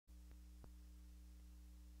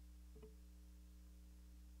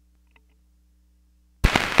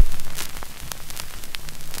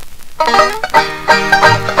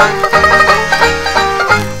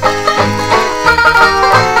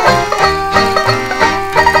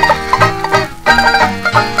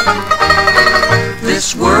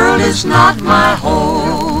heaven's not my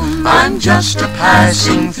home, I'm just a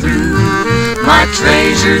passing through. My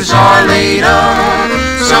treasures are laid up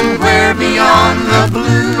somewhere beyond the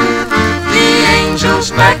blue. The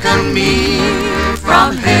angels beckon me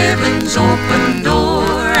from heaven's open door,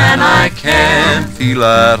 and I can't feel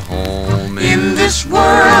at home in this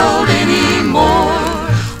world anymore.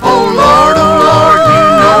 Oh Lord, you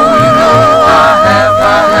know, I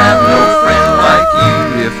have no friend like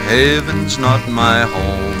you. If heaven's not my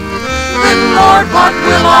home, then Lord, what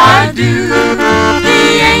will I do? The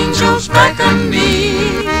angels beckon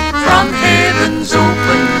me from heaven's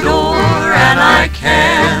open door, and I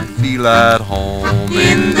can't feel at home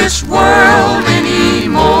in this world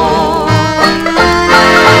anymore.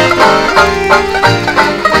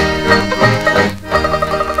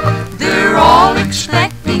 They're all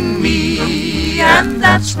expecting me, and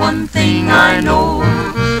that's one thing I know.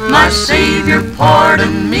 My Savior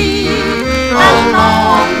pardoned me a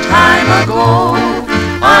long time ago.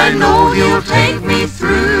 I know He'll take me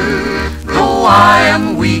through, though I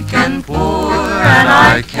am weak and poor, and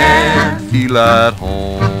I can't feel at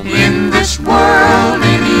home in this world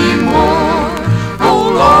anymore. Oh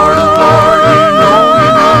Lord, you know,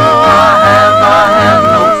 I have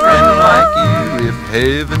no friend like you. If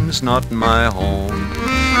heaven's not my home,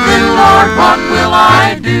 then Lord, what will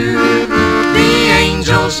I do? The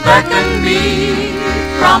angels beckon me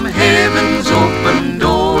from heaven's open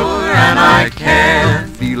door, and I can't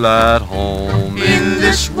feel at home in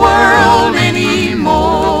this world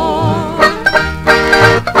anymore.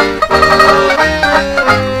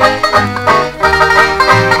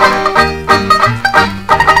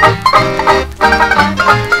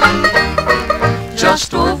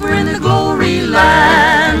 Just over in the glory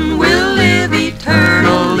land we'll live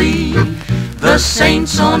eternally. The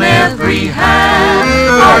saints on every hand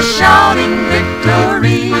are shouting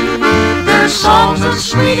victory. Their songs of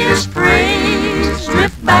sweetest praise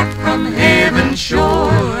drift back from heaven's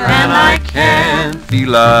shore, and I can't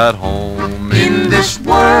feel at home in this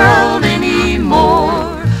world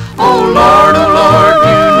anymore. Oh Lord, you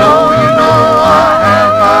know,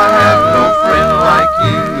 I have no friend like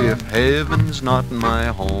you. If heaven's not my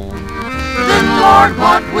home, then Lord,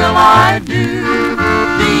 what will I do?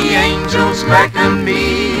 The angels beckon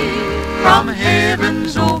me from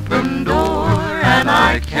heaven's open door, and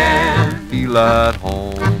I can't feel at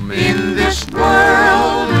home